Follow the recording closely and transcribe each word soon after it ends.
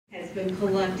been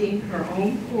collecting her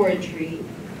own poetry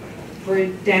for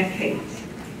decades.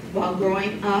 While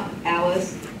growing up,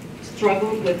 Alice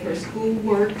struggled with her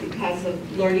schoolwork because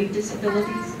of learning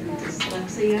disabilities and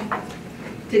dyslexia.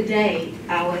 Today,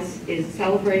 Alice is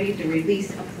celebrating the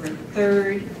release of her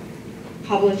third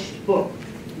published book,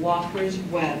 Walker's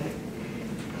Web,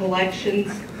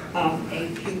 Collections of a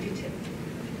Fugitive.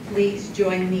 Please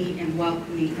join me in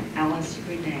welcoming Alice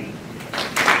Renee.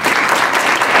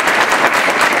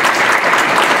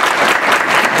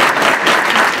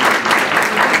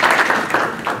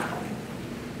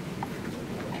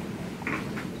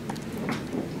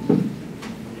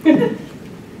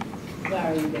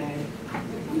 Sorry, you guys.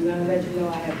 I'm going to let you know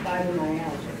I have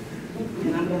fibromyalgia,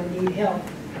 and I'm going to need help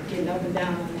getting up and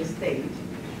down on this stage.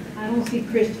 I don't see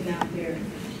Christian out there,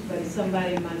 but it's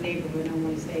somebody in my neighborhood I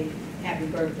want to say happy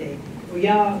birthday. Well,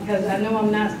 y'all, because I know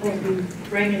I'm not supposed to be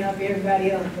bringing up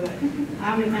everybody else, but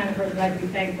I'm the kind of person that like to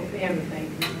be thankful for everything.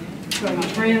 For my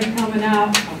friends coming out,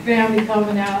 my family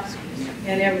coming out,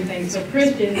 and everything. So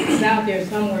Christian is out there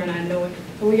somewhere, and I know it.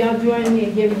 So will y'all join me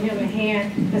in giving him a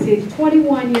hand? Because he's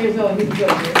 21 years old. He's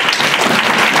good.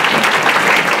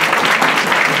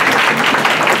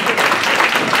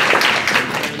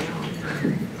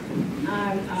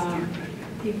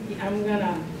 I'm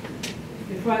gonna,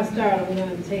 before I start, I'm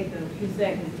gonna take a few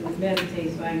seconds to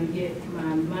meditate so I can get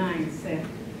my mind set.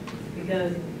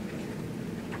 Because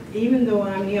even though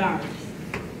I'm the artist,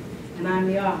 and I'm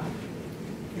the author,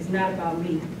 it's not about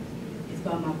me, it's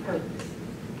about my purpose.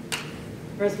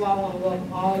 First of all, I want to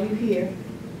welcome all you here.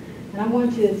 And I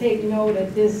want you to take note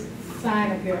of this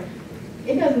sign up here.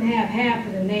 It doesn't have half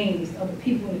of the names of the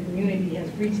people in the community has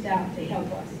reached out to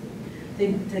help us,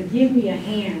 to give me a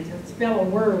hand, to spell a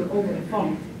word over the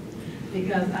phone.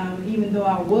 Because even though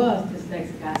I was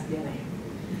dyslexic, I still am.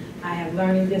 I have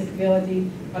learning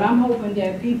disability, but I'm hoping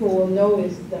that people will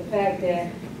notice the fact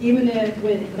that even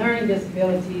with learning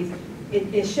disabilities,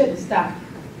 it shouldn't stop you.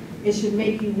 It should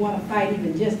make you want to fight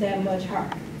even just that much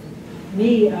harder.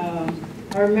 Me, I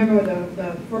remember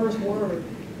the first word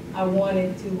I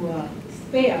wanted to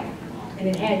spell, and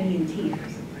it had me in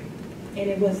tears. And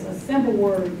it was a simple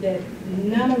word that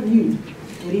none of you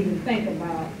would even think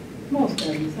about. Most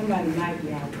of you, somebody might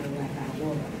be out there like I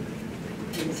was.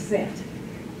 It was set,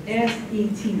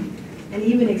 S-E-T. And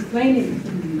even explaining it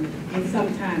to you, it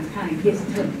sometimes kind of gets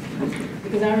to me.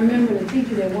 Because I remember the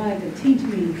teacher that wanted to teach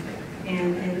me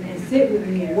and sit with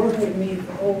me and work with me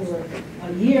for over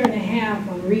a year and a half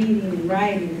on reading and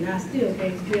writing, and I still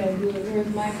can't spell good. Where's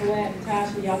Michael at and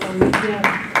Tasha? Y'all gonna meet them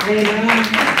later on.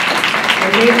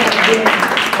 And they have been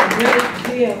a great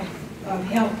deal of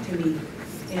help to me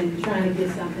in trying to get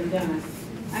something done.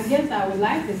 I guess I would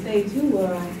like to say too,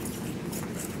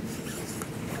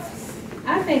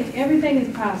 I think everything is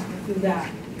possible through God.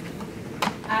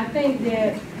 I think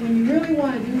that when you really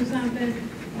want to do something,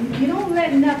 you don't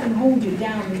let nothing hold you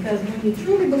down, because when you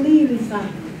truly believe in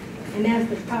something, and that's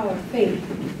the power of faith,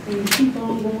 and you keep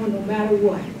on going no matter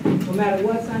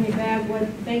what's on your back, what you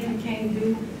think you can't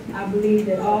do, I believe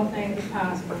that all things are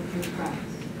possible through Christ.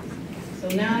 So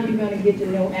now you're going to get to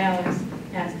know Alice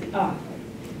as the author.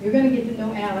 You're going to get to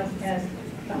know Alice as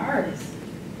the artist.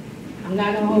 I'm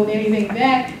not going to hold anything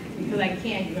back because I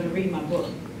can't. You're going to read my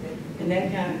book, and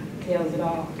that kind of tells it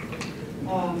all.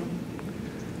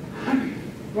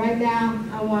 Right now,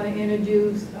 I want to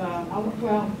introduce, I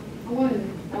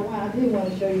did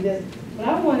want to show you this, but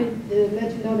I wanted to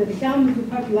let you know that the Kalamazoo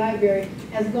Public Library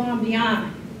has gone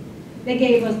beyond. They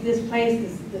gave us this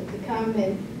place to come,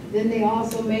 and then they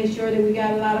also made sure that we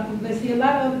got a lot of publicity. A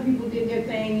lot of other people did their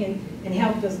thing and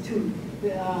helped us too.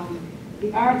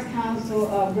 The Arts Council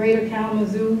of Greater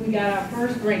Kalamazoo, we got our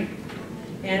first grant.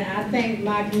 And I thank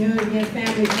my community and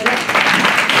family for that.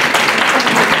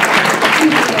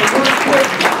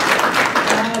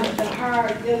 The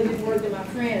hard, diligent work that my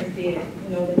friends did,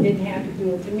 that didn't have to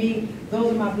do it. To me,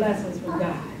 those are my blessings from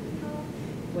God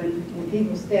when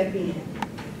people step in.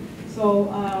 So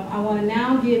I want to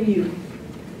now give you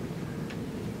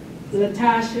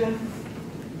Latasha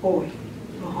Boyd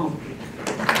Mahoney.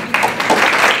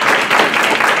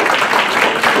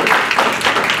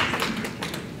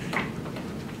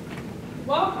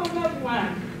 Welcome,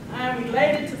 everyone. I am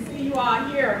elated to see you all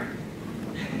here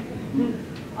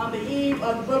on the eve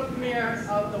of the book premiere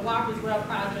of the Walker's Web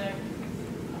project,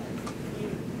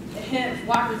 hence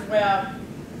Walker's Web,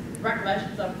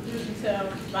 Recollections of a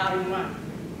Fugitive, Volume 1.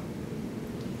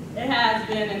 It has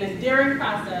been an endearing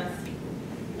process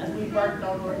as we've worked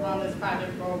on this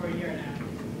project for over a year now.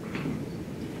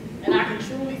 And I can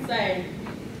truly say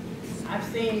I've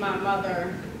seen my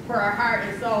mother pour her heart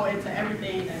and soul into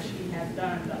everything that she has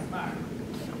done thus far.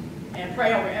 and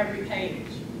pray over every page.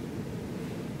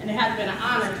 And it has been an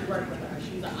honor to work with her.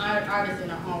 She's an artist in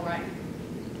her own right.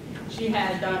 She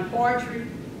has done poetry,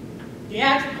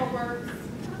 theatrical works,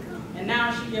 and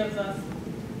now she gives us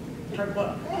her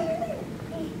book.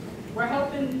 We're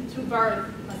hoping to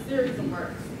birth a series of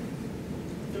works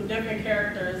through different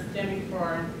characters stemming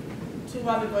from 2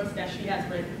 other books that she has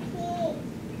written.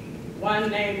 One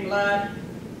named Blood,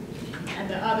 and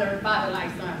the other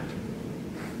Father-like Son.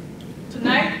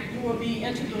 Tonight, you will be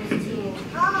introduced to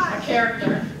a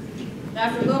character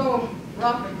that's a little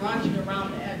rough and raunchy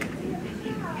around the edges.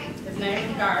 His name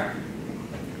is Garth.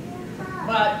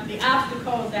 But the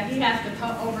obstacles that he has to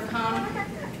overcome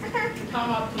to come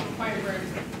up to the point where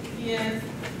he is,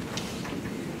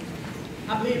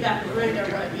 I believe that the reader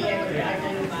will be able to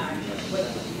identify with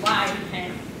why he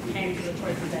came to the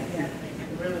choices that he has to make,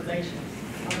 the realization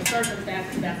of the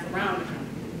circumstances that surround him.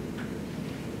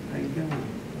 How you doing?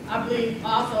 I believe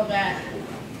also that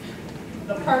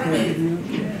the purpose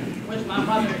which my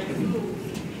mother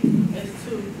includes is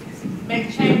to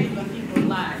make changes in people's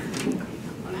lives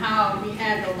on how we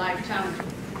handle life challenges.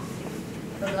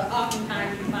 Because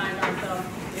oftentimes we find ourselves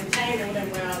entangled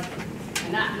in wells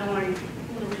and not knowing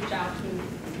who to reach out to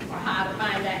or how to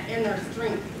find that inner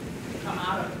strength to come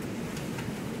out of it.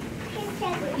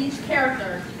 For each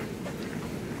character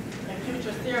in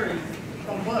future series,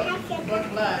 from book to book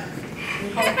Blood, we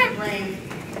hope to bring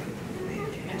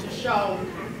and to show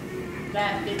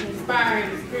that the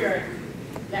inspiring spirit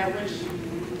that which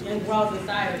indwells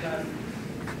inside of us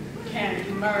can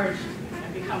emerge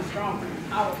and become stronger and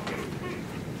powerful.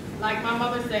 Like my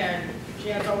mother said, she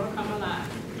has overcome a lot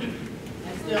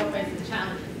and still faces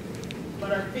challenges, but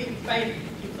her faith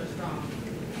keeps her strong.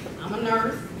 I'm a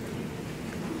nurse.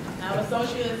 I have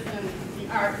associates in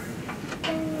the arts,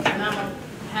 and I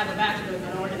have a bachelor's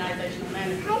in organizational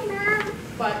management.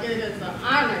 But it is an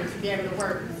honor to be able to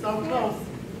work so close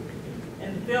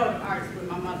in the field of arts with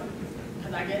my mother,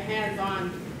 because I get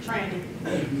hands-on training,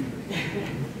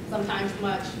 sometimes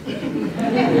much,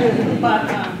 but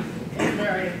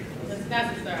it's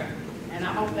necessary, and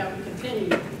I hope that we continue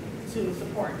to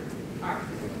support art.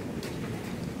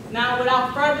 Now,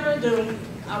 without further ado,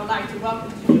 I would like to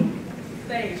welcome to the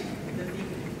stage this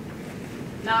evening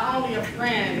not only a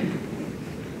friend,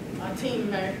 a team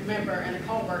member, and a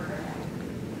co-worker,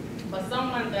 but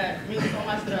someone that means so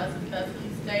much to us because he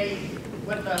stayed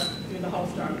with us through the whole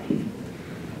struggle,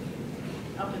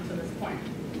 up until this point.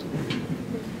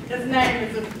 His name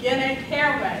is Renee,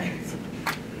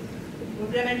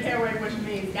 which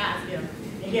means God's gift.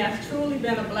 And he has truly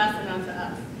been a blessing unto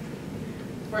us.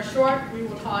 For short, we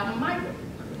will call him Michael.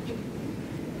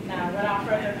 Now, without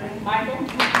further ado, Michael.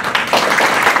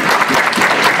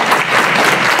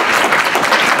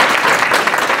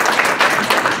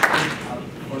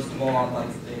 First of all, I'd like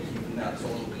to thank you for not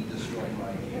totally destroying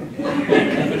my name.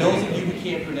 And for those of you who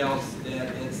can't pronounce that,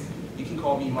 you can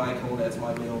call me Michael, that's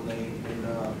my middle name. And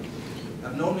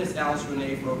I've known Miss Alice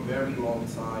Renee for a very long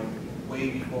time, way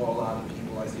before a lot of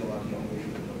people. I see a lot of young ladies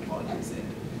in the audience.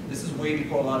 And this is way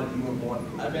before a lot of you were born.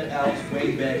 I met Alice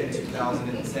way back in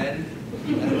 2010 at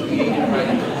a creative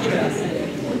writing class.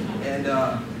 And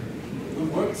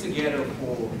we've worked together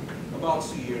for about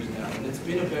 2 years now, and it's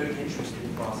been a very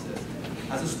interesting process.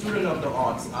 As a student of the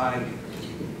arts, I'm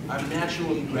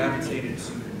naturally gravitated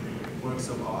to works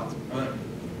of art. But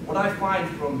what I find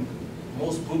from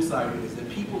most books I read is that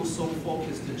people are so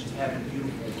focused on just having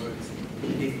beautiful words,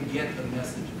 they forget the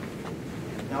message.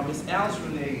 Now, Miss Alice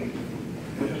Renee,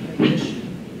 with her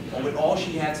mission, or with all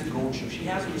she had to go through, she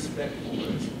has a respect for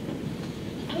words.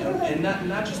 And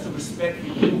not just a respect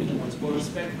for beautiful words, but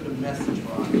respect for the message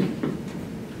behind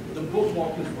it. The book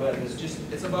Walker's Web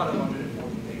it's about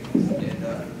 140 pages.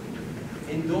 And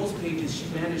in those pages, she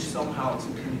managed somehow to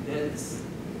condense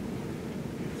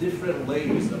different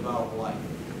layers about life.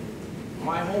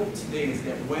 My hope today is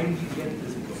that when you get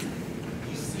this book,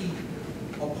 you see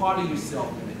a part of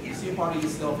yourself in it. You see a part of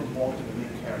yourself involved in the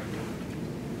main character.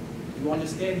 You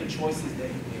understand the choices that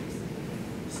he makes.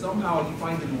 Somehow you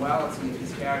find the duality of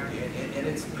his character, and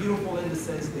it's beautiful in the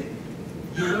sense that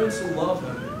you learn to love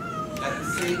him at the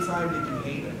same time that you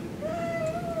hate him.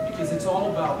 Because it's all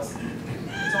about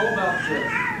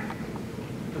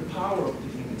the power of the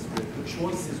human spirit, the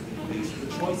choices we face, the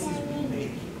choices we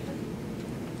make.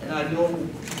 And I know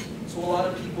to a lot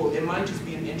of people, it might just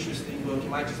be an interesting book. You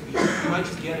might just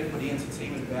get it for the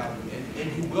entertainment value,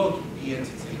 and you will be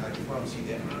entertained. I can promise you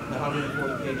that. In the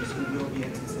 140 pages, you will be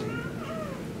entertained.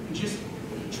 You just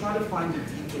try to find the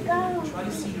deeper meaning. Try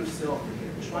to see yourself in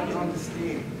there. Try to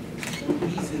understand the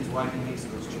reasons why he makes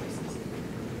those choices.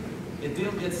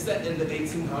 It's set in the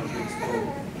 1800s,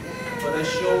 so but it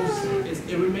shows,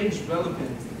 it remains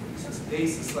relevant to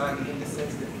today's society in the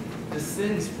sense that the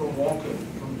sins from Walker,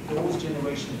 from those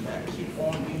generations back, keep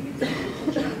on being repeated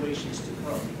for generations to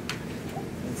come.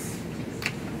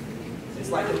 It's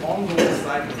like an ongoing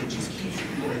cycle that just keeps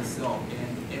repeating itself,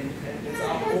 and it's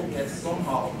our hope that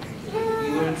somehow we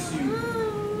learn to,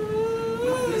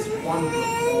 with this one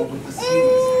book or with the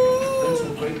series, learn to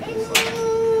break those cycles,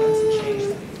 learn to change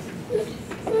things.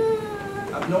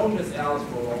 I've known Miss Alice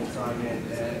for a long time, and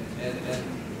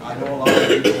I know a lot of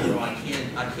people know I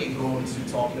can't go into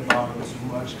talking about her too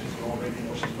much because you already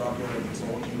know she's probably already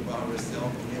told you about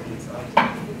herself a million times.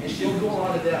 And she'll do a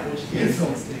lot of that when she gets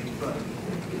on stage. But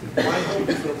my hope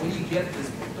is that when you get this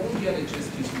book, don't get it just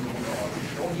because you know the author.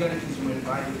 Don't get it because you're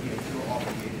invited here and feel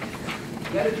obligated.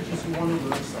 Get it because you want to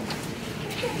learn something.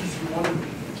 Because you want to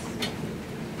read this.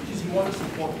 Because you want to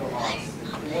support the arts.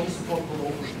 You want to support the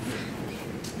local community.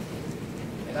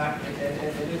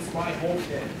 And it's my hope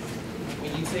that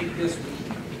when you take this with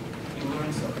you, you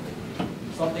learn something.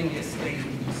 Something that stays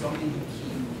with you, something you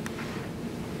keep.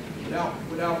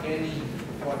 Without any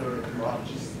further ado,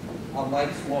 I'd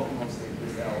like to welcome on stage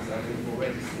Miss Alice. I think we've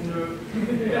already seen her,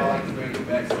 but I'd like to bring her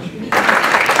back so she can.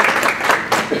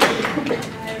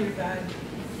 Hi, everybody.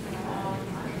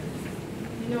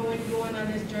 You know, when you're going on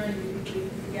this journey, you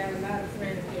got a lot of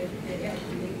friends that help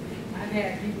you. I've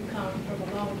had people come from a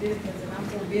long distance, and I'm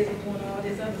so busy doing all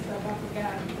this other stuff, I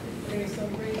forgot they were so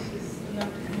gracious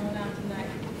enough to come on out tonight.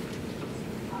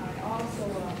 I also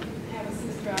have a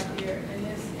sister out there, and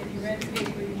this, if you read the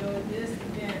paper, you know this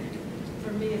event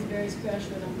for me is very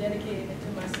special, and I'm dedicating it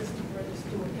to my sister, Brother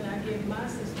Stewart. Can I give my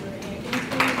sister a hand? Can you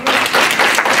please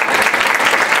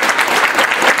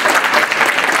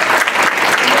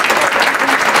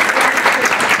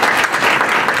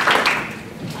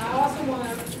I also want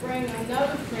to bring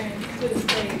another friend to the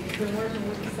stage. We've been working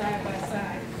with me side by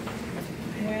side.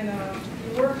 When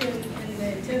we're working in the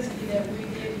intensity that we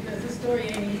did, because this story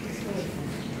ain't an easy story.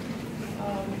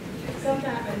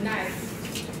 Sometime at night,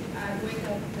 I wake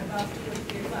up about 2 or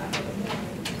 3 o'clock in the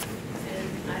morning, and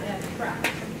I'd have to cry.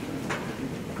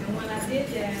 And when I did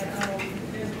that,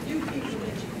 there's a few people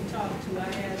that you can talk to. I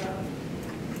had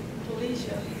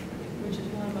Felicia, which is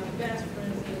one of my best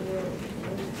friends in the world,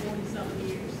 over 40-something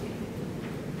years.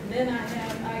 And then I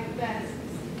have Ike Bassett.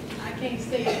 I can't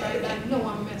say it right, I know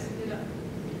I'm messing it up.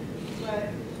 But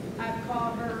I'd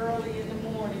call her early in the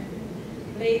morning,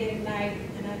 late at night,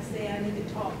 and I'd say I need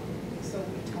to talk. So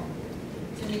we talk.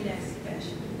 To me, that's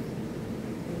special.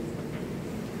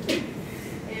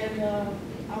 And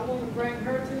I want to bring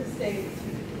her to the stage,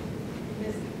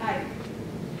 Miss Ike.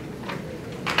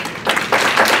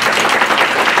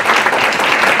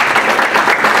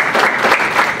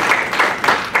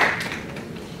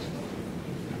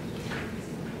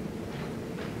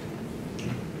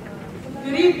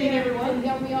 Good evening, everyone.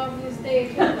 Help me off this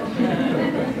stage.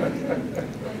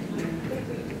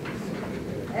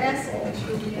 Ask and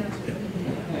she'll be answered.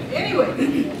 Anyway.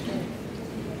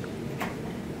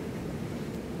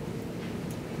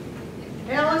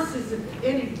 Alice is, if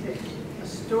anything, a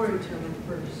storyteller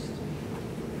first.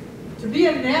 To be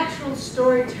a natural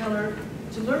storyteller,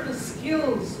 to learn the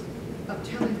skills of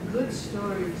telling good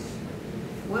stories,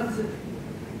 ones that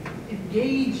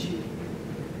engage you.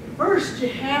 First, you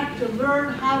have to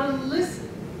learn how to listen.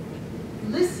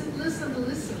 Listen, listen,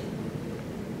 listen.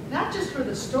 Not just for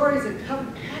the stories that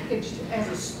come packaged as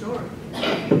a story,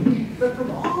 but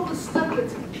from all the stuff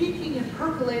that's peeking and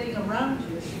percolating around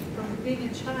you from being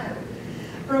a child.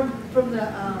 From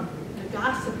the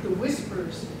gossip, the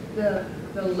whispers, the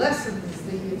lessons,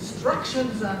 the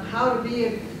instructions on how to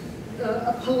be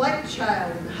a polite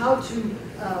child, and how to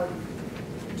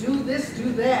do this,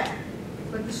 do that.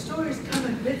 But the stories come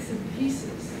in bits and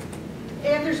pieces.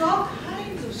 And there's all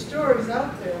kinds of stories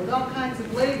out there with all kinds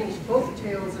of labels, folk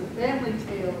tales and family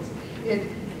tales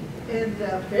and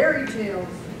fairy tales.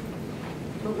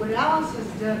 But what Alice has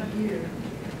done here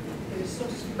is so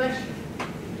special.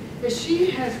 Is she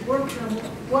has worked on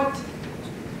what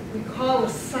we call a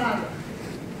saga.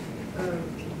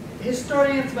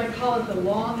 Historians might call it the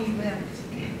long event.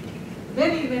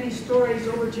 Many, many stories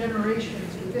over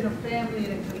generations within a family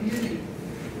and a community.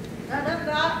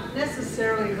 Not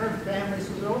necessarily her family,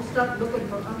 so don't start looking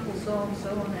for Uncle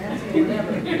so-and-so and Auntie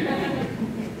whatever.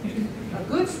 A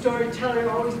good storyteller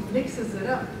always mixes it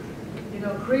up. You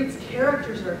know, creates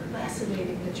characters that are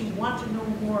fascinating, that you want to know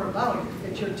more about,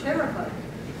 that you're terrified of.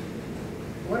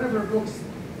 One of her books,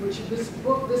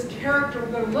 this character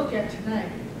we're going to look at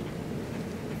tonight,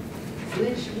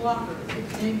 Lynch Walker,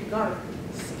 named Garth,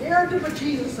 scared the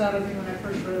bejesus out of me when I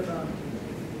first read about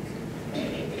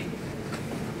him.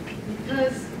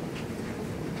 Because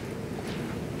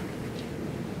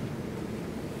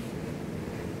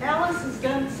Alice has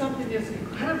done something that's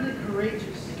incredibly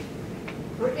courageous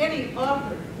for any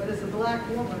author, but as a black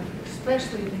woman,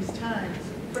 especially in these times of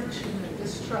friction and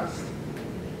distrust.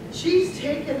 She's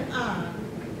taken on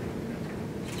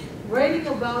writing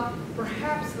about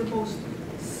perhaps the most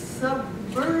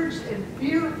submerged and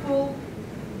fearful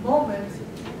moment,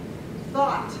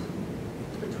 thought,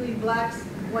 between blacks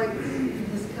and whites in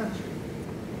this country.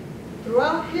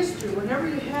 Throughout history, whenever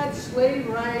you had slave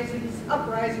risings,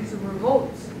 uprisings, and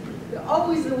revolts,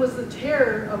 there was the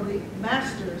terror of the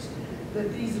masters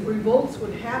that these revolts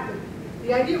would happen.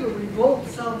 The idea of a revolt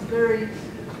sounds very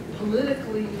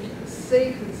politically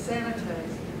safe and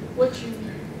sanitized.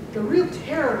 The real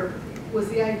terror was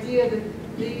the idea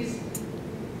that these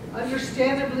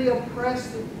understandably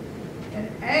oppressed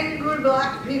and angry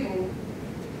black people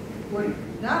would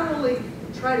not only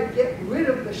try to get rid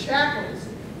of the shackles,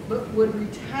 but would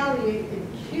retaliate and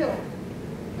kill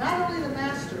not only the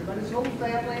master, but his whole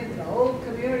family, the whole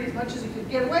community, as much as he could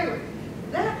get away with.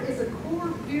 That is a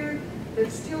core fear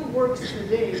that still works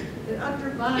today, that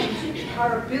undermines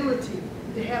our ability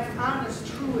to have honest,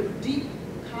 true, and deep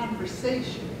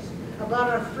conversations about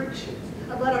our frictions,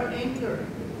 about our anger,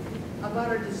 about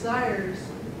our desires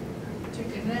to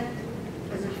connect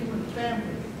as a human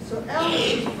family. So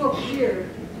Alice's book here,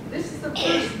 this is the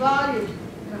first volume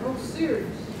in a whole series.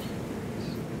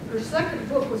 Her second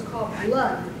book was called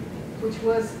Blood, which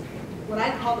was what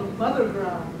I call the mother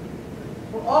ground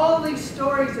for all these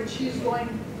stories that she's going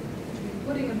to be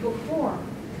putting in book form.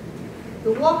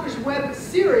 The Walker's Web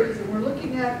series, and we're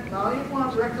looking at Volume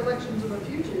 1, Recollections of the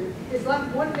Future, is like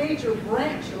one major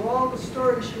branch of all the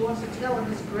stories she wants to tell in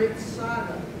this great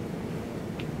saga.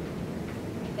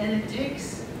 And it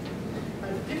takes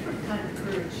a different kind of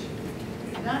courage,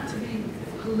 not to be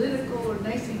political or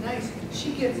nicey-nice.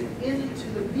 She gets into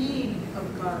the being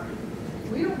of God.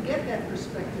 We don't get that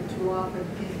perspective too often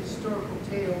in historical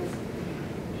tales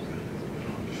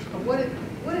of what it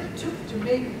took to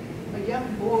make a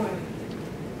young boy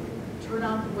turn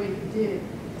out the way he did.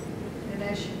 And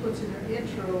as she puts in her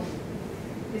intro,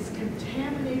 his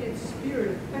contaminated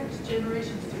spirit affects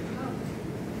generations to come.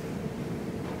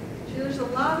 See, there's a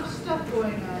lot of stuff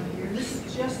going on here, and this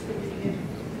is just the beginning.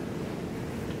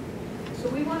 So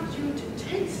we want you to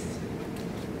taste.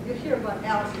 You'll hear about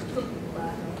Alice's cooking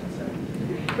class,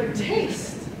 but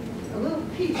taste a little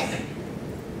piece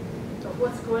of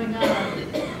what's going on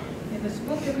in this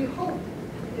book, and we hope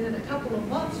in a couple of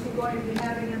months we're going to be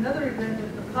having another event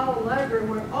at the Powell Library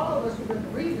where all of us who've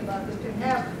been reading about this can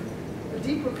have a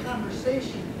deeper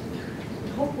conversation.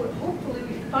 Hopefully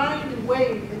we find a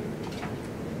way that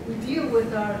we deal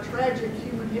with our tragic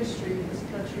human history in this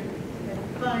country and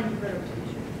find a better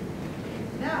future.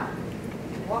 Now,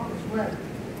 Walker's Web.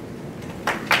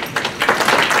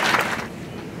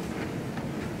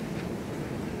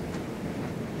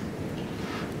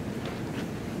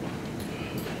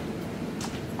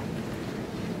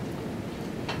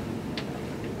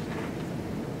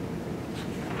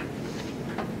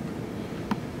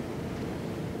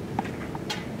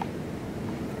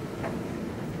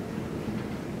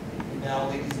 Now,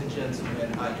 ladies and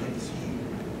gentlemen, I give to you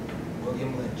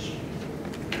William Lynch.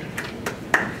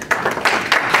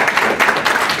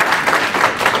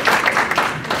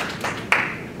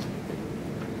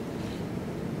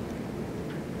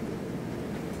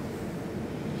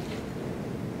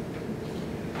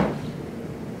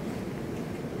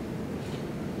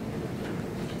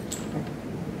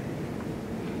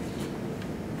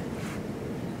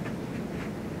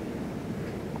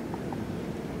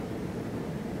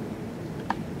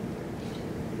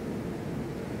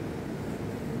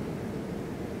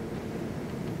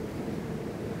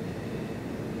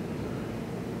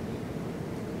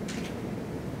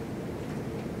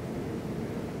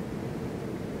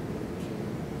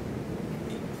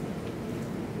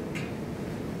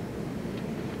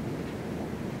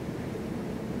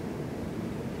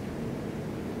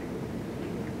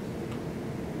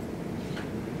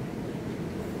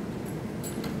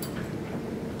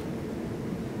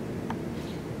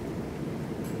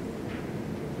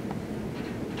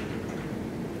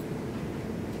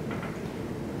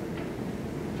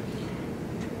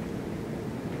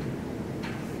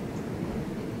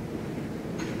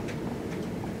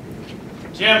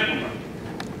 Gentlemen,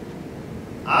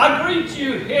 I greet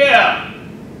you here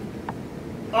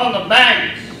on the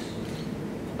banks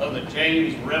of the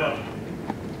James River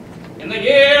in the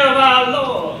year of our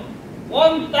Lord,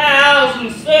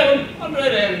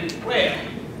 1712.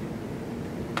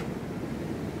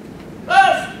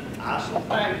 First, I shall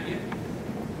thank you,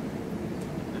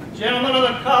 the gentlemen of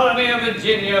the colony of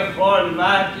Virginia, for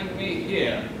inviting me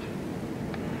here.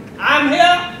 I'm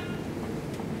here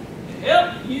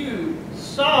you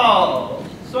solve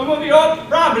some of your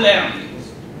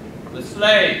problems with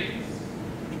slaves.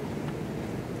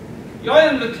 Your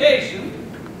invitation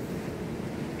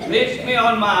reached me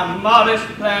on my modest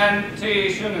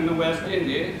plantation in the West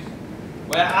Indies,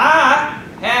 where I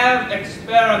have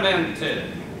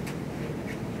experimented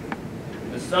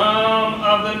with some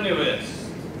of the newest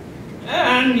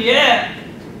and yet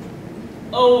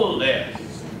oldest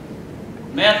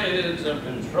methods of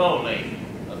controlling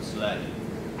of slaves.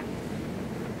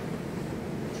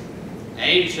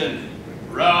 Ancient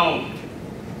Rome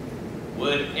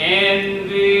would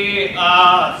envy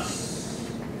us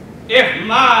if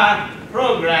my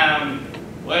program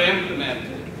were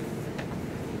implemented.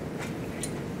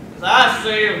 As I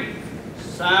sailed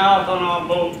south on our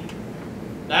boat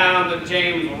down the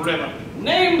James River,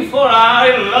 named for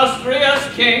our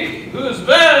illustrious king, whose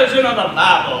version of the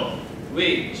Bible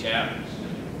we cherish,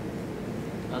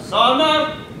 I saw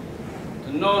enough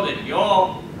to know that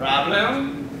your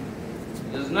problem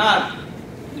is not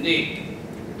unique.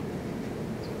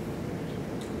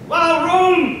 While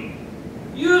Rome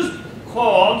used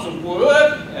cords of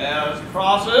wood as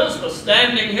crosses for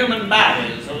standing human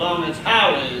bodies along its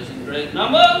highways in great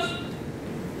numbers,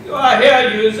 you are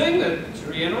here using the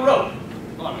tree and rope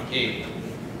on occasion.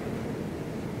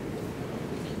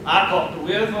 I caught the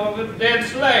whiff of a dead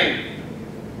slave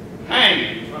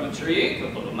hanging from a tree a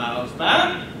couple of miles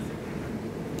back.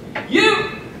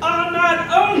 You are not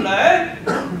only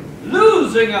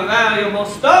losing a valuable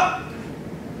stock,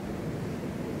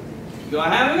 you are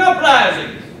having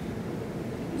uprisings,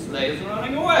 and slaves are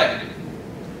running away.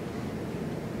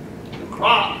 The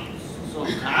crops are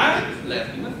sometimes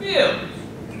left in the fields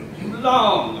too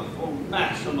long for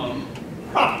maximum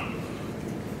profit.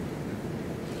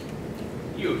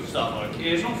 You suffer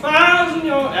occasional fires and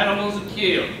your animals are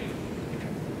killed.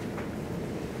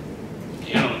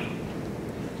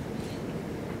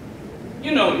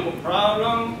 You know your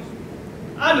problems.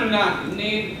 I do not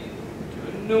need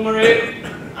to enumerate.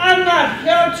 I'm not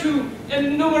here to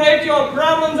enumerate your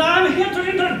problems. I'm here to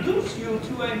introduce you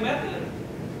to a method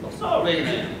of solving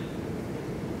them.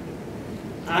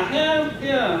 I have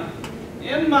here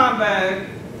in my bag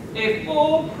a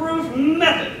foolproof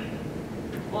method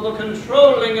for the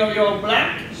controlling of your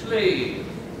black slaves.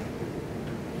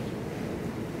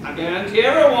 I guarantee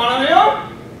every one of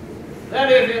you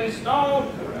that if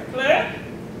installed correctly,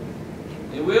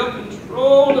 it will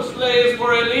control the slaves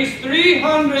for at least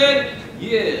 300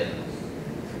 years.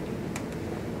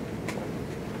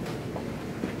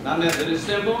 My method is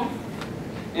simple.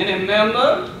 Any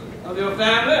member of your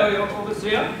family or your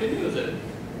overseer can use it.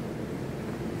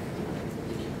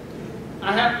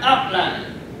 I have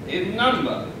outlined a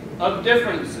number of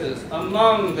differences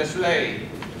among the slaves.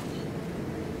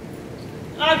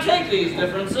 I take these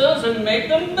differences and make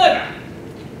them bigger.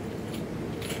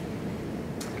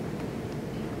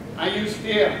 I use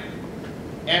fear,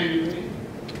 envy,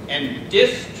 and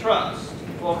distrust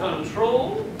for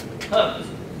control purposes.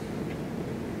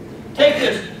 Take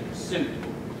this simple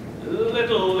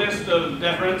little list of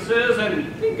differences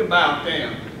and think about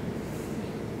them.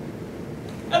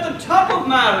 At the top of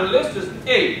my list is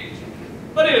age,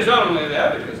 but it is only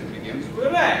there because it begins with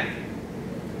an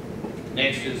A.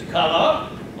 Next is color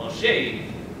or shade.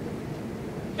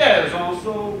 There is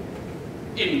also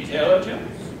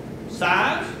intelligence,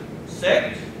 size,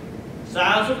 sex,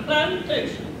 size of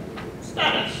plantation,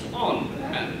 status on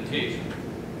plantation,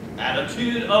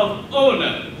 attitude of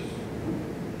owners,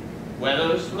 whether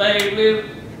the slave lived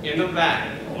in the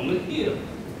valley, on the hill,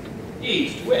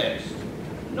 east, west,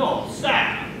 north,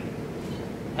 south,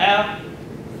 have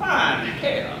fine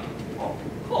hair or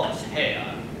coarse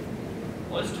hair,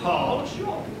 was tall or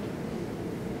short.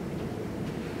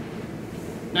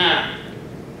 Now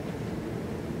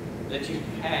that you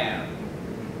have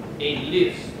a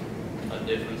list of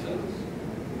differences,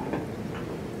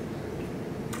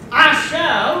 I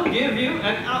shall give you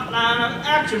an outline of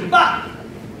action, but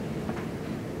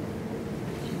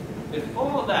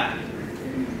before that,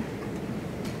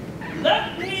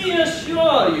 let me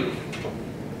assure you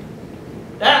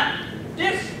that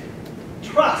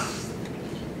distrust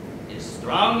is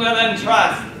stronger than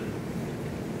trust.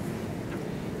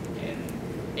 And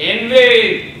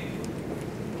envy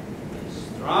is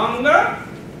stronger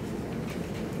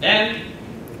than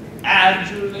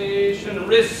adulation,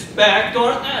 respect,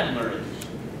 or admiration.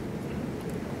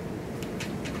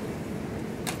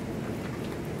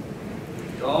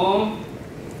 Don't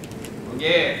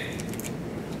forget,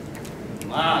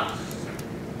 must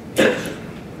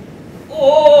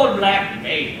old black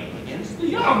male against the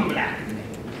young black male,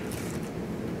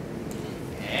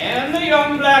 and the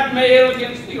young black male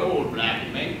against the old black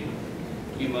male.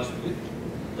 You must put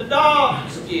the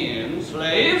dark-skinned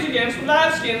slaves against the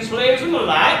light-skinned slaves, and the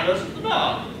light versus the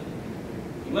dark.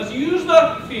 You must use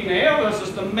the female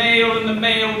versus the male, and the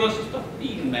male versus the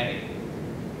female.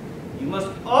 You must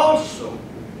also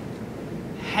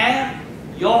have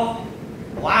your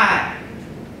wife,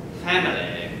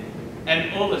 family,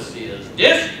 and overseers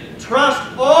distrust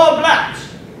all blacks.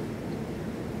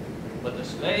 But the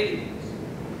slaves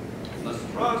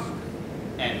must trust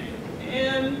and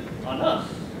depend on us.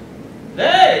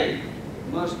 They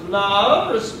must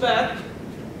love, respect,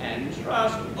 and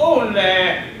trust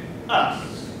only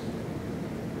us.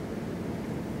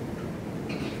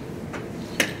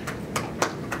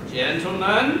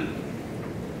 Gentlemen,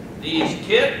 these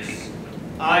kits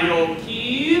are your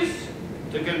keys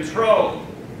to control.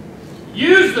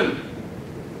 Use them.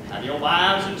 Have your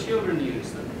wives and children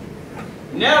use them.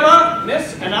 Never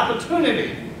miss an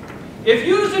opportunity. If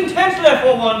used intensely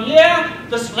for 1 year,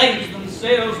 the slaves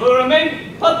themselves will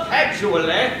remain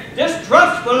perpetually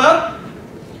distrustful of.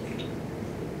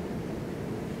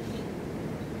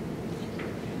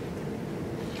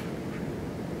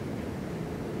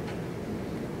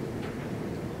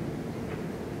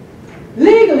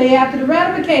 Legally, after the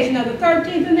ratification of the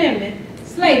 13th Amendment,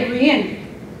 slavery ended.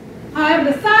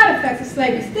 However, the side effects of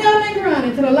slavery still linger on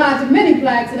into the lives of many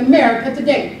blacks in America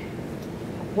today.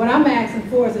 What I'm asking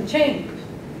for is a change.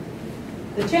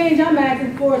 The change I'm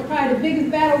asking for is probably the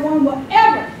biggest battle one will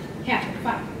ever have to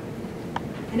fight.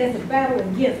 And it's a battle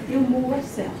against immoral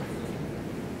self.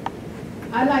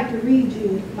 I'd like to read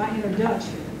you my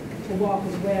introduction to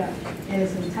Walker's Web in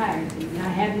its entirety. And I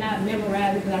have not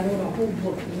memorized it because I wrote a whole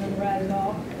book to memorize it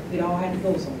all. We'd all had to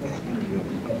go somewhere.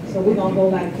 So we're going to go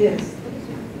like this.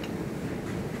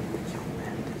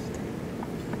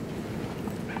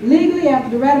 Legally, after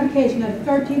the ratification of the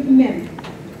 13th Amendment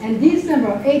in December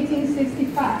of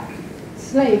 1865,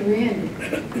 slavery ended.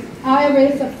 However,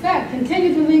 its effect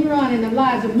continued to linger on in the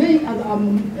lives of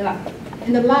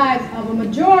a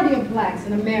majority of blacks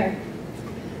in America.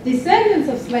 Descendants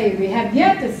of slavery have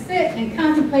yet to sit and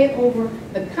contemplate over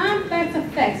the complex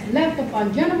effects left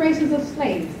upon generations of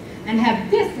slaves and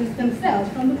have distanced themselves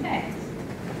from the past.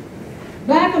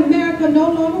 Black America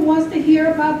no longer wants to hear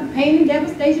about the pain and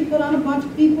devastation put on a bunch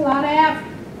of people out of Africa.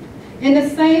 In the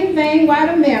same vein, white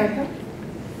America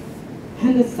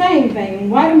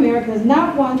does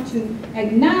not want to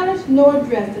acknowledge nor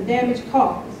address the damage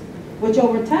caused, which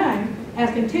over time has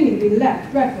continued to be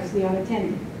left recklessly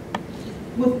unattended.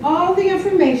 With all the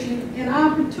information and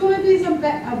opportunities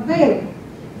available,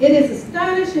 it is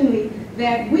astonishingly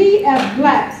that we as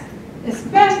blacks,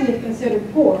 especially if considered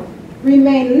poor,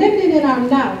 remain limited in our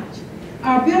knowledge.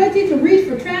 Our ability to reach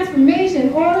for transformation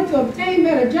in order to obtain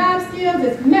better job skills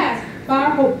is masked by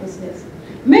our hopelessness.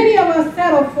 Many of us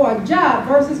settle for a job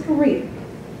versus career.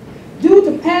 Due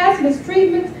to past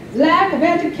mistreatments, lack of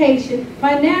education,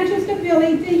 financial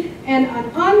stability, and an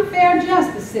unfair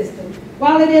justice system,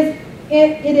 while it is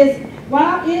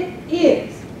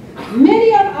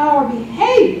many of our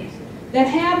behaviors that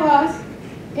have us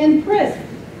in prison.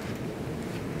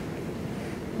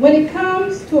 When it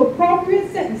comes to appropriate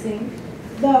sentencing,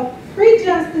 the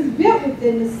prejudice built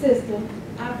within the system,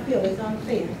 I feel, is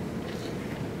unfair.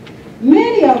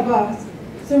 Many of us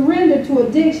surrender to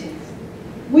addictions.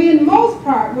 We, in most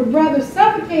part, would rather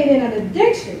suffocate in an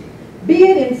addiction, be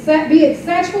it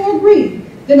sexual or greed,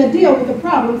 than to deal with the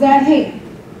problems at hand.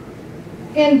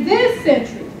 In this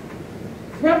century,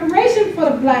 reparation for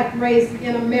the black race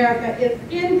in America is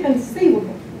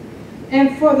inconceivable,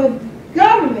 and for the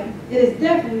government, it is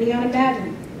definitely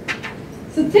unimaginable.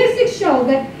 Statistics show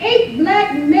that 8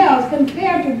 black males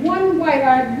compared to 1 white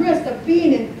are at risk of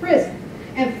being in prison,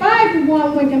 and 5 to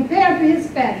 1 when compared to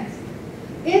Hispanics.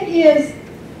 It is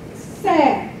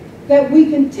sad that we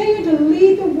continue to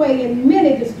lead the way in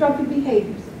many destructive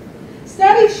behaviors.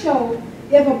 Studies show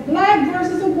if a black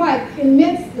versus a white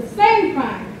commits the same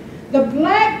crime, the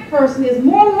black person is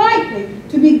more likely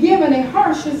to be given a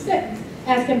harsher sentence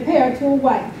as compared to a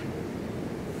white.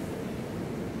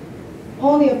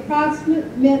 Only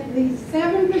approximately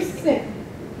 7%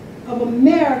 of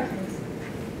Americans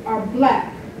are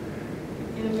black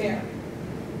in America.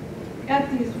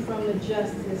 Got these from the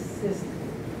justice system,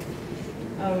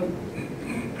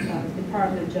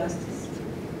 Department of Justice.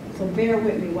 So bear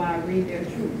with me while I read their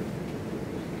truth.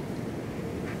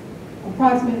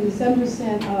 Approximately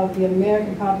 7% of the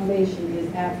American population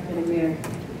is African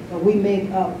American, but we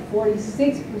make up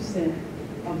 46%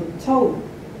 of the total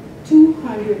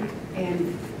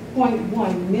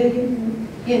 200.1 million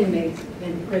inmates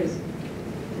in prison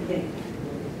today.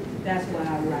 That's what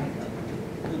I write.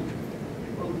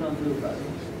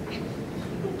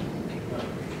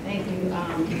 Thank you.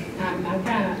 I'm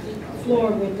kind of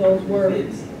floored with those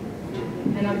words.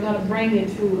 And I'm going to bring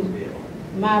it to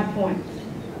my point.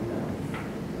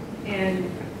 And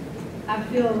I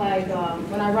feel like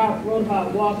when I wrote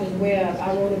about Walker's Web,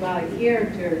 I wrote about a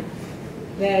character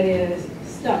that is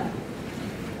stuck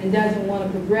and doesn't want to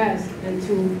progress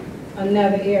into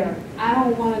another era. I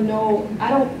don't want to know, I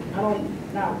don't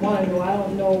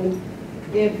know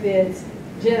if it's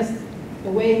just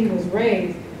the way he was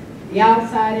raised, the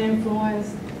outside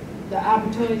influence, the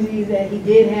opportunities that he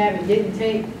did have and didn't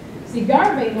take. See,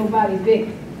 Garb ain't nobody's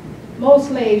victim. Most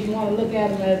slaves want to look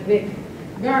at him as victim.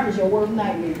 Garb is your worst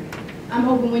nightmare. I'm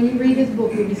hoping when you read this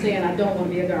book, you'll be saying, I don't want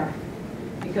to be a Garb,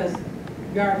 because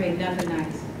Garb ain't nothing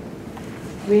nice.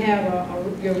 We have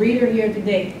your reader here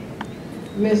today,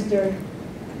 Mr.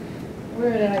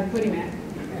 Where did I put him at?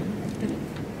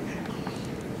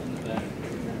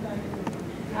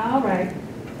 All right,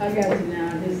 I got you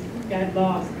now. I just got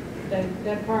lost.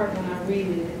 That part when I read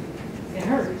it, it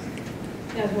hurts.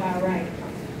 That's why I write.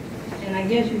 And I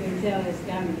guess you can tell it's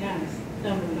got me kind of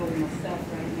stumbling over myself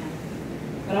right now.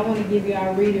 But I want to give you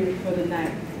our reader for the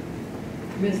night,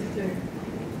 Mr.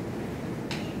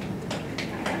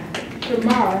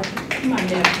 Shamar, my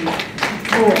nephew,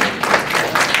 boy.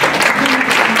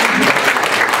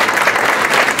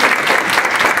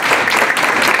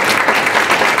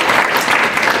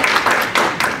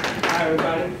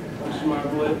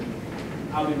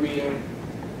 I'll be reading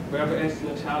Wherever Enters in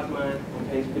a Child's Mind on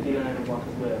page 59 of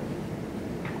Walker's Web.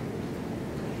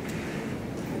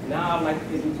 Now I'd like to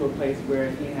take you to a place where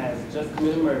he has just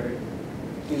committed murder.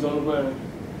 He's on the run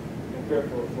and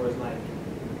fearful for his life.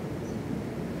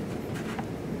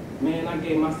 Man, I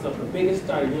gave myself the biggest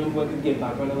start a young boy could get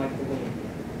by running like the wind.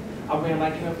 I ran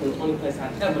like hell from the only place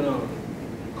I'd ever known.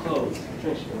 Clothes,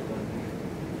 drenched in blood.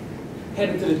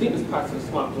 Headed to the deepest parts of the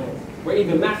swamplands, where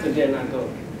even Master dared not go.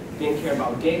 Didn't care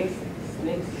about gators,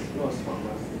 snakes, nor swamp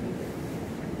monsters.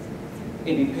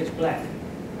 It'd be pitch black.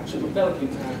 I tripped a fell a few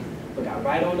times, but got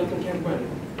right on up and kept running.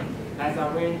 As I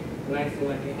ran, the night seemed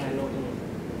like it had no end.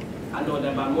 I know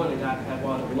that by morning I'd have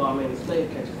all the lawmen and slave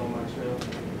catchers on my trail.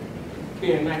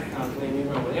 Fear and nighttime made me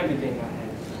run with everything I had.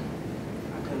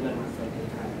 I couldn't let myself get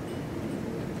tired.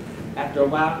 After a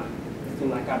while, it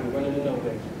seemed like I'd be running to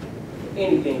nowhere.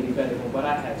 Anything would be better than what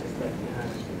I had just left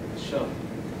behind. Sure.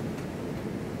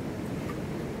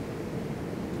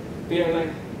 Fear like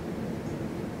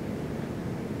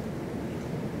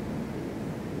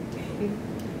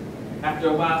after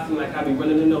a while, it seemed like I'd be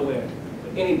running to nowhere.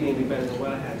 But anything would be better than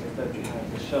what I had just left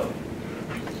behind. For sure.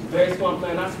 Very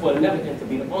swampland, I swore never again to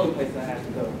be the only place I had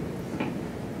to go.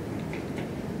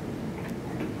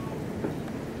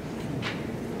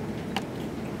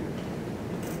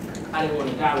 I didn't want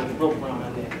to die with a rope around my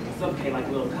neck and suffocate like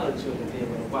little colored children did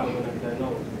when the water went up their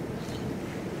nose.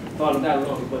 Thought of that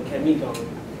alone is what kept me going.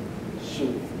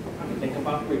 Shoot, I've been thinking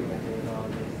about freedom after doing all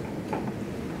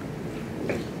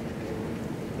this.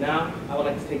 Now, I would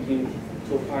like to take you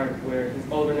to a part where he's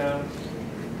older now,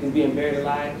 he's being buried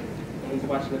alive, and he's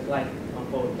watching his life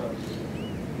unfold up.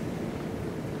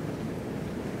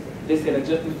 They say that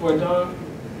just before dawn,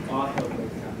 all hell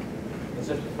breaks out. And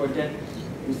just before death,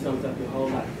 you sums up your whole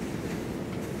life.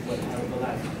 What a hell of a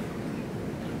life.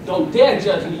 Don't dare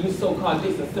judge me, you so-called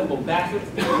decent, simple bastards.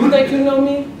 You think you know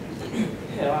me?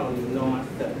 Hell, I don't even know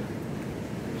myself.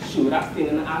 Shoot, I've seen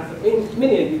in the eyes of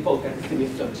many of you folk at the city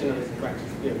of such generous and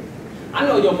righteous spirits. I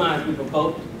know your minds be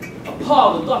provoked,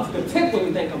 appalled, the thoughts of contempt when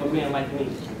you think of a man like me.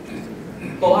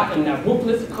 Oh, I am that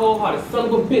ruthless, cold-hearted son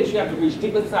of a bitch you have to reach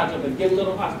deep inside you to give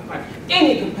little hearts to find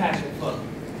any compassion for.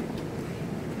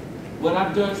 What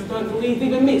I've done stunned to leave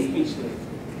even me speechless.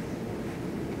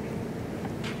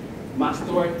 My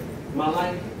story, my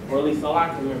life, or at least all I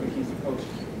can remember, keeps approaching.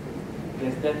 And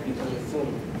it's death becoming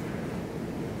soon.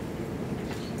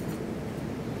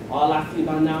 All I see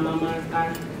by now in my mind's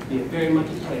eye be a very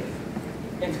murky place.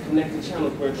 Interconnected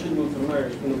channels where true roots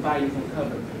emerge from the bayous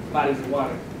uncovered, bodies of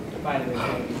water, divided and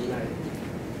can't be united.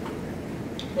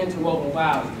 Interwoven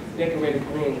wilds, decorated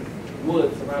greens,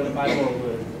 woods surrounded by more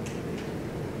woods.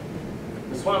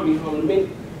 The swamp be home to many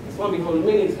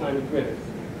slimy critters.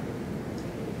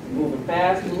 Moving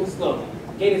fast, moving slow.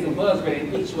 Gators and bugs ready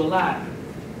to eat you alive.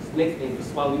 Snakes aim to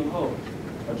swallow you whole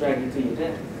or drag you to your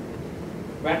death.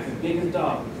 Rats as big as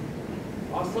dogs.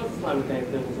 All sorts of slimy things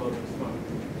live in the swamp.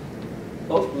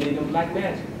 Folks believe in black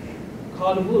magic,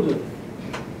 called the voodoo.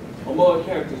 Or more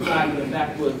characters reside in the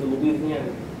backwoods of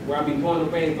Louisiana, where I be born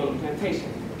and raised on a plantation,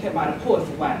 kept by the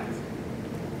poorest of whites.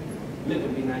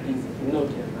 Living be not easy for no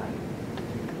damn body.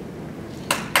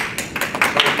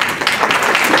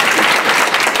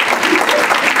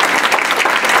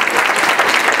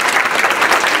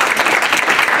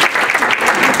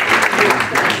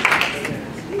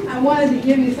 wanted to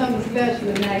give you something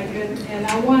special tonight, and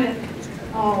I wanted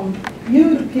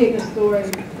you to pick a story.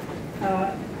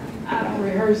 I don't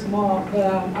rehearse them all, but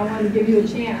I wanted to give you a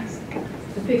chance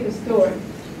to pick a story.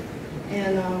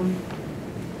 And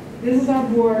this is our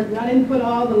board. I didn't put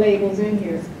all the labels in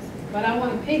here, but I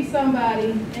want to pick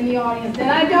somebody in the audience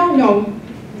that I don't know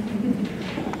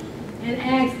and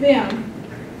ask them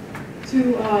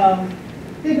to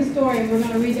pick a story, and we're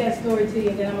going to read that story to you,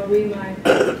 and then I'm going to read my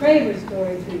favorite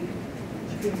story to you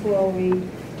before we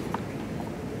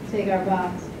take our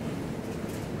box.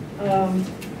 Let me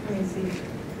see.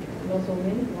 Not so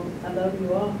many. I love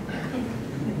you all.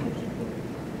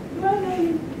 Do I know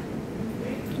you?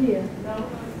 Yeah. No.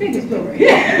 Pick a story.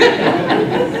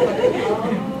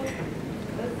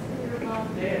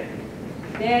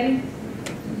 Daddy?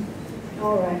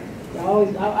 All right.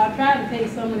 I tried to take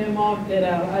some of them off that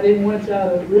I didn't want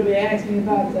y'all to really ask me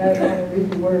about, so I didn't want to read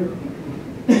the word.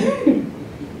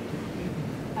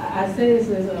 I say this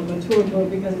as a mature book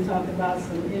because we talked about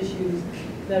some issues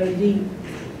that are deep.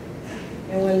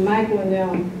 And when Michael and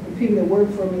the people that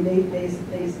work for me, they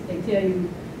tell you,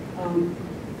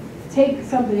 take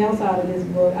something else out of this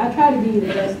book. I try to give you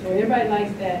the best story. Everybody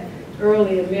likes that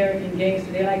early American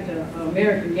gangster. They like the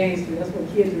American gangster. That's what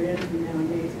kids are into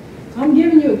nowadays. So I'm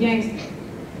giving you a gangster,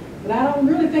 but I don't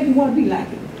really think you want to be like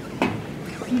him.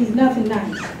 He's nothing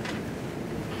nice.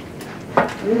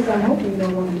 At least I'm hoping you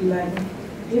don't want to be like him.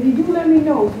 If you do, let me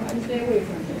know so I can stay away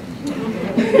from him.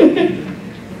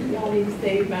 Y'all need to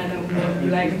stay, find out what you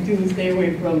like him too, and stay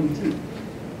away from him too.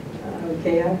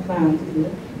 Okay, I'm fine to do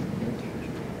it.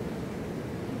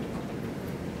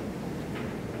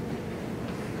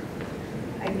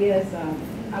 I guess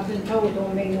I've been told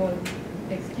don't make no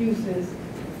excuses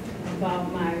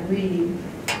about my reading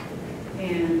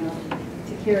and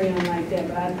to carry on like that,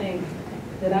 but I think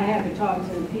that I have to talk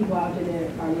to the people out there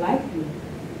that are like me.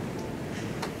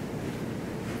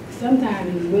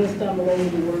 Sometimes you will stumble over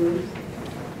the words,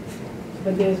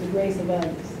 but there's the grace of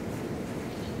others.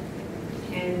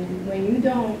 And when you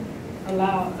don't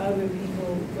allow other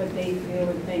people what they feel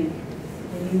or think,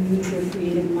 and you use your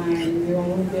creative mind and your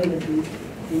own abilities,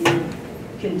 and you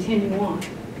continue on,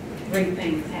 great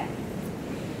things happen.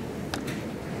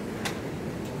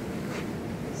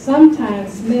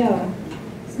 Sometimes smells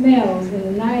in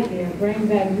the night air bring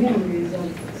back memories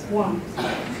of swamps.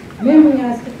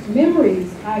 Memories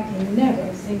I can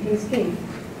never seem to escape.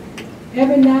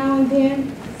 Every now and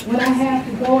then, when I have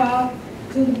to go out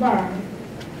to the barn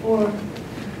or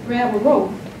grab a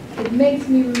rope, it makes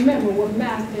me remember what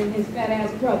Master and his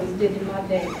fat-ass brothers did to my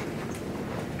daddy.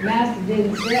 Master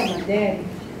didn't sell my daddy,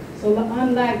 so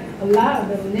unlike a lot of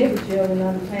the neighbor children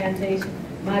on the plantation,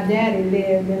 my daddy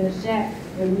lived in a shack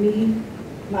with me,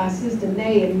 my sister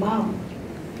Nay, and Mama.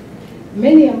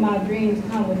 Many of my dreams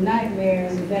come with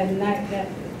nightmares of that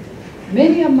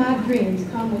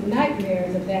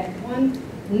one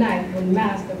night when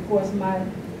Master forced my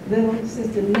little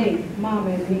sister Nay, Mama,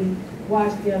 and me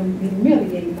watched them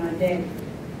humiliate my daddy.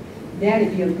 Daddy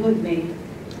be a good man.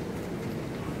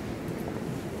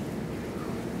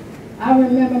 I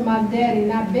remember my daddy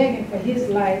not begging for his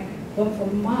life, but for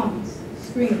Mama's,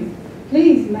 screaming,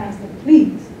 "Please, Master,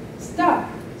 please, stop,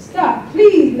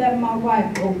 please let my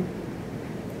wife go,"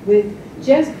 with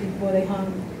just before they hung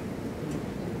her.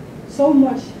 So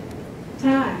much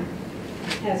time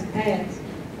has passed,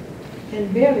 can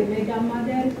barely make out my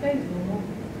daddy's face no more.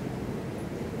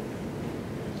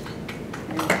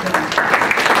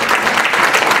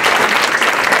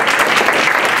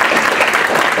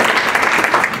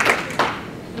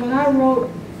 When I wrote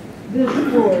this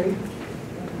story,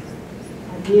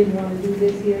 I did want to do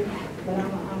this here, but I'm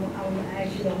going to ask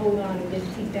you to hold on and just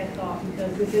keep that thought,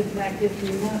 because this is Black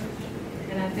History Month,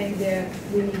 and I think that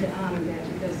we need to honor that,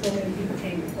 because so many people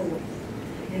came before us,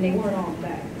 and they weren't all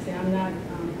black. See, I'm not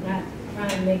trying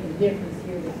to make a difference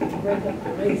here to break up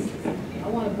the races. I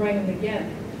want to bring them together,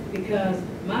 because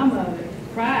my mother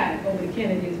cried over the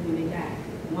Kennedys when they died,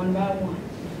 one by one.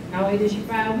 Not only did she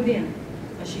cry over them,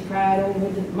 but she cried over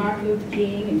the Martin Luther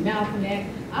King and Malcolm X.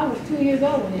 I was 2 years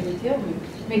old when they killed me.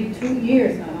 Maybe 2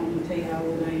 years, I don't want to tell you how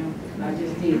old I am. I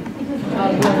just did. I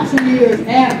was born 2 years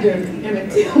after Emmett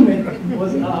Tillman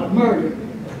was murdered.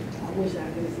 I wish I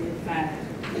could have said 5.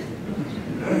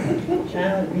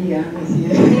 Trying to be honest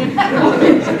here.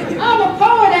 I'm a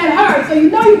poet at heart, so you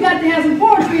know you got to have some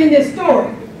poetry in this story.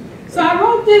 So I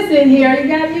wrote this in here.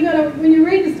 When you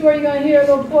read the story, you're gonna hear a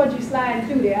little poetry sliding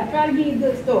through there. I try to give you a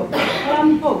good story, but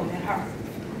I'm a poet at heart.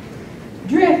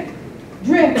 Drift,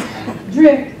 drift,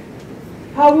 drift.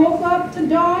 I woke up to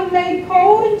dawn, lay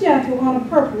cold and gentle on a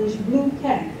purplish blue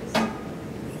canvas,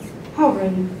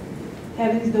 hovering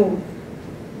heaven's door.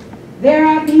 There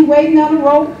I be waiting on the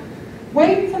rope,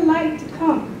 waiting for light to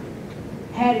come.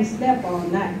 Hadn't slept all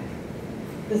night.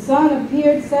 The sun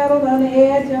appeared settled on the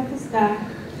edge of the sky,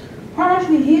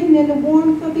 partially hidden in the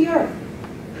warmth of the earth.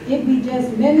 It be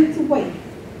just minutes away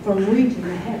from reaching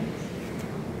the heavens.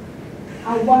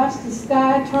 I watched the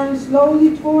sky turn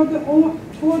slowly toward the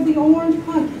orange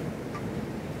pumpkin.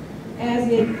 As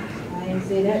it, I didn't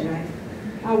say that right.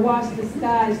 I watched the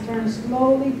skies turn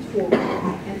slowly toward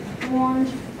an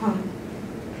orange pumpkin,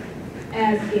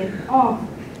 as it offered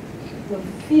the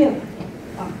feeling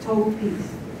of total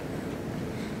peace.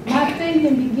 My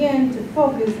thinking began to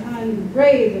focus on the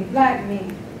graves of black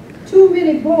men, too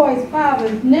many boys'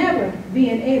 fathers never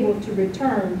being able to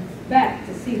return back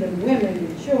to see the women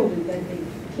and children that they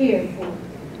cared for.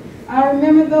 I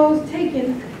remember those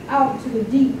taken out to the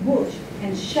deep bush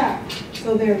and shot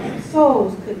so their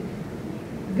souls could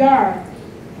guard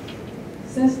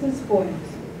senseless spoils.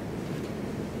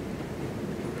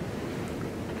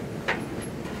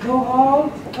 Though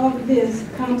all of this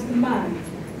comes to mind,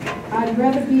 I'd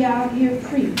rather be out here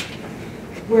free,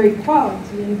 where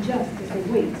equality and justice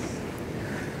awaits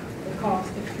the cost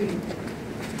of freedom.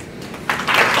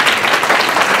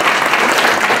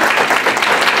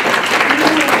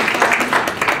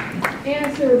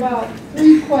 Answer about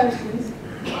 3 questions.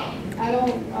 I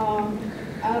don't,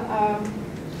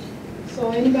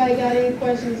 so anybody got any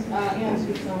questions, I'll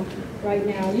answer some right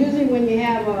now. Usually when you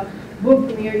have a book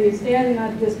premiere, you're standing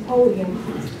at this podium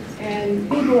and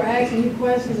people are asking you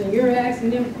questions and you're asking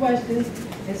them questions,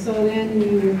 and so then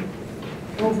you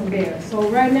go from there. So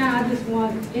right now I just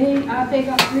want, I'll take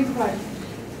up 3 questions.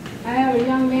 I have a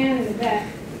young man in the back.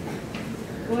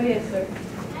 Go ahead, sir.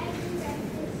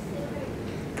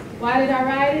 Why did I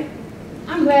write it?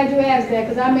 I'm glad you asked that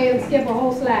because I made him skip a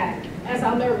whole slide. That's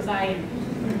how nervous I am.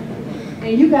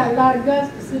 And you got a lot of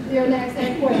guts to sit there and ask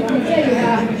that question. I'm going to tell you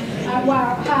how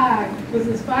I was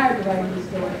inspired to write this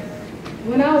story.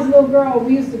 When I was a little girl,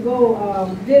 we used to go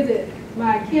visit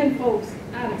my kinfolks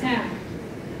out of town.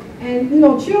 And you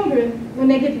know, children, when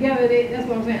they get together, that's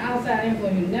what I'm saying, outside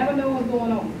influence, you never know what's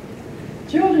going on.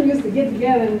 Children used to get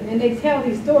together and they tell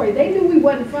these stories. They knew we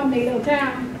wasn't from their little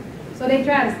town, so they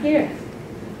tried to scare us.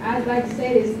 I'd like to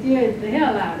say they scared the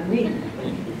hell out of me.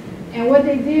 And what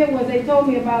they did was they told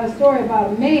me about a story about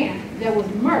a man that was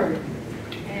murdered,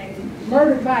 and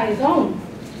murdered by his own,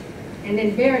 and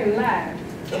then buried alive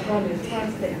on his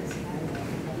front steps.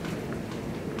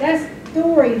 That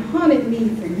story haunted me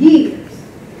for years,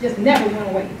 just never went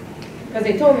away, because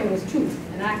they told me it was true,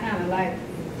 and I kind of like,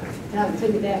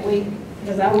 took it that way,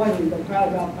 because I wasn't but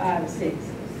probably about 5 or 6.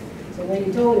 So when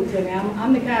you told it to me,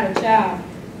 I'm the kind of child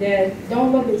that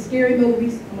don't look at scary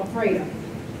movies I'm afraid of.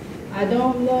 I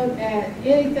don't look at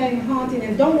anything haunting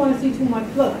and don't want to see too much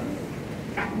blood.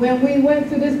 When we went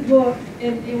through this book,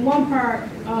 in one part,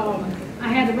 I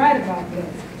had to write about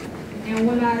blood. And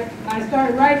when I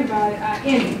started writing about it,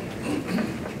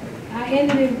 I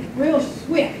ended it real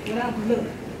swift without the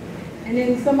blood. And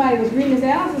then somebody was reading and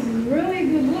said, "Alice, this is really a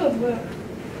good book," but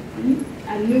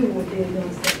I knew what they were going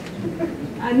to say.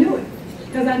 I knew it,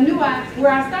 because I knew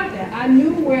where I stopped at. I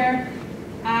knew where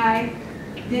I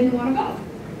didn't want to go.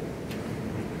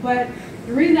 But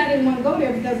the reason I didn't want to go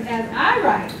there, because as I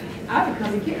write, I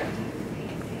become a character.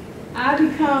 I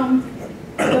become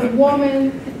the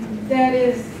woman that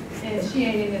is, and she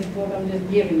ain't in this book, I'm just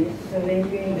giving it, so they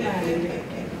ain't finding it.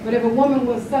 But if a woman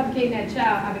was suffocating that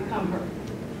child, I become her.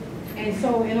 And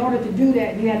so in order to do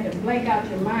that, you have to blank out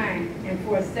your mind, and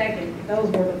for a second,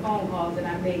 those were the phone calls that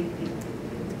I made to people.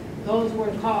 Those were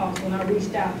the calls when I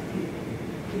reached out to people,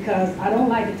 because I don't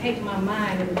like to take my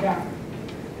mind in the dark.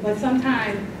 But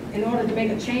sometimes, in order to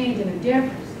make a change and a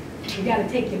difference, you got to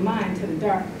take your mind to the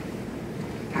dark.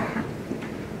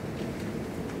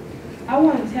 I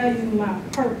want to tell you my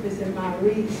purpose and my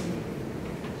reason.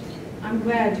 I'm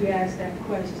glad you asked that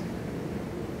question.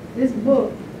 This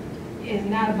book is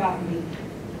not about me.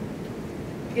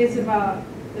 It's about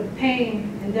the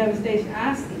pain and devastation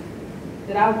I see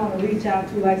that I want to reach out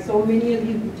to, like so many of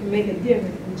you, to make a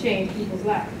difference and change people's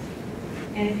lives.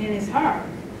 And it's hard.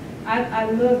 I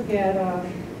look at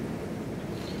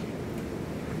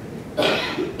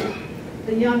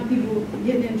the young people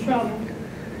getting in trouble,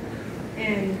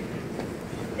 and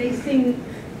they seem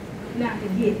not to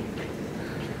get it.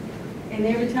 And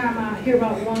every time I hear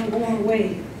about one going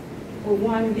away, or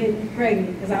one getting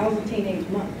pregnant, because I was a teenage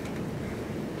mother,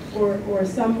 or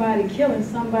somebody killing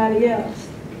somebody else,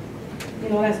 you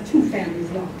know, that's 2 families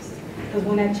lost. Because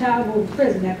when that child goes to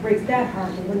prison, that breaks that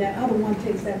heart. But when that other one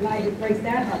takes that life, it breaks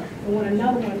that heart. And when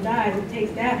another one dies, it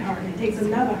takes that heart, and it takes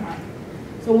another heart.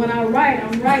 So when I write,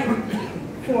 I'm writing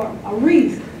for a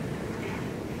reason.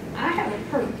 I have a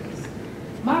purpose.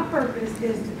 My purpose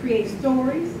is to create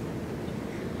stories,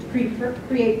 to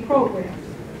create programs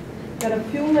that are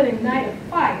fuel and ignite a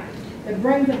fire that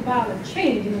brings about a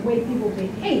change in the way people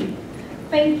behave,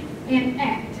 think, and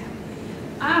act.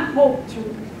 I hope to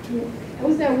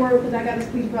what's that word, because I got to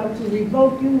speak about to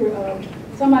revoke you,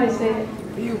 somebody said,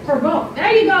 provoke.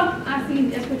 There you go. I see,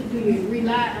 that's what you do. You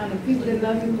rely on the people that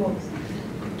love you most,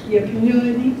 your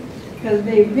community, because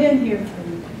they've been here for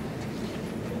you.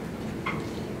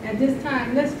 At this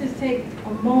time, let's just take a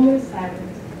moment of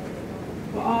silence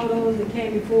for all those that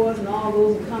came before us and all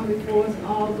those that come before us and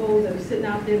all those that are sitting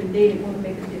out there today that want to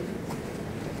make a difference.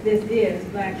 This is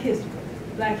Black history.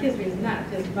 Black history is not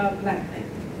just about Black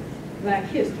things. Black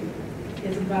history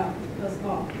is about us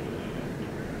all.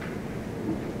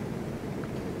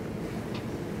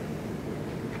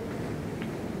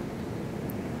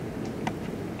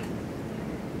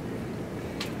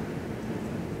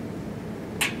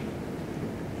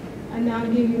 I now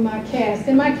give you my cast.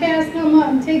 And my cast come up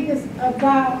and take this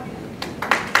about